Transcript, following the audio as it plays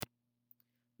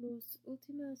Los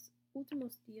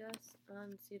últimos días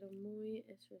han sido muy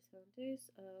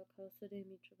estresantes a causa de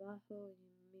mi trabajo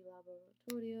en mi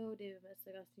laboratorio de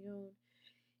investigación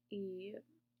y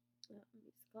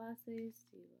mis clases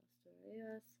y las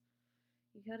tareas.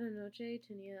 Y cada noche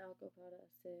tenía algo para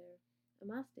hacer.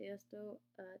 Además de esto,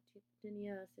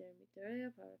 tenía que hacer mi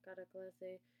tarea para cada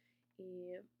clase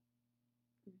y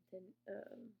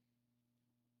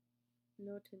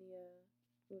no tenía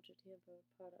mucho tiempo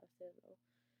para hacerlo.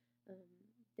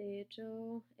 De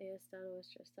hecho, he estado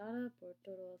estresada por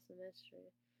todo el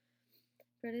semestre.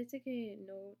 Parece que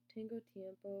no tengo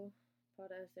tiempo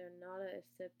para hacer nada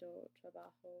excepto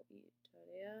trabajo y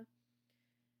tarea.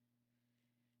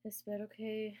 Espero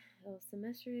que el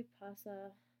semestre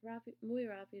pasa muy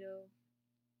rápido.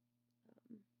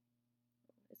 um,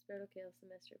 Espero que el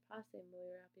semestre pase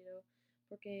muy rápido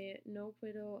porque no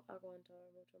puedo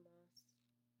aguantar mucho más,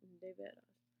 de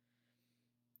veras.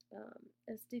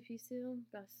 Es difícil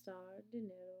gastar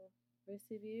dinero,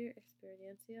 recibir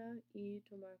experiencia y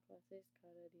tomar clases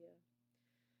cada día.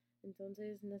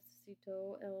 Entonces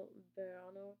necesito el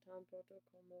verano tan pronto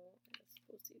como es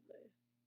posible.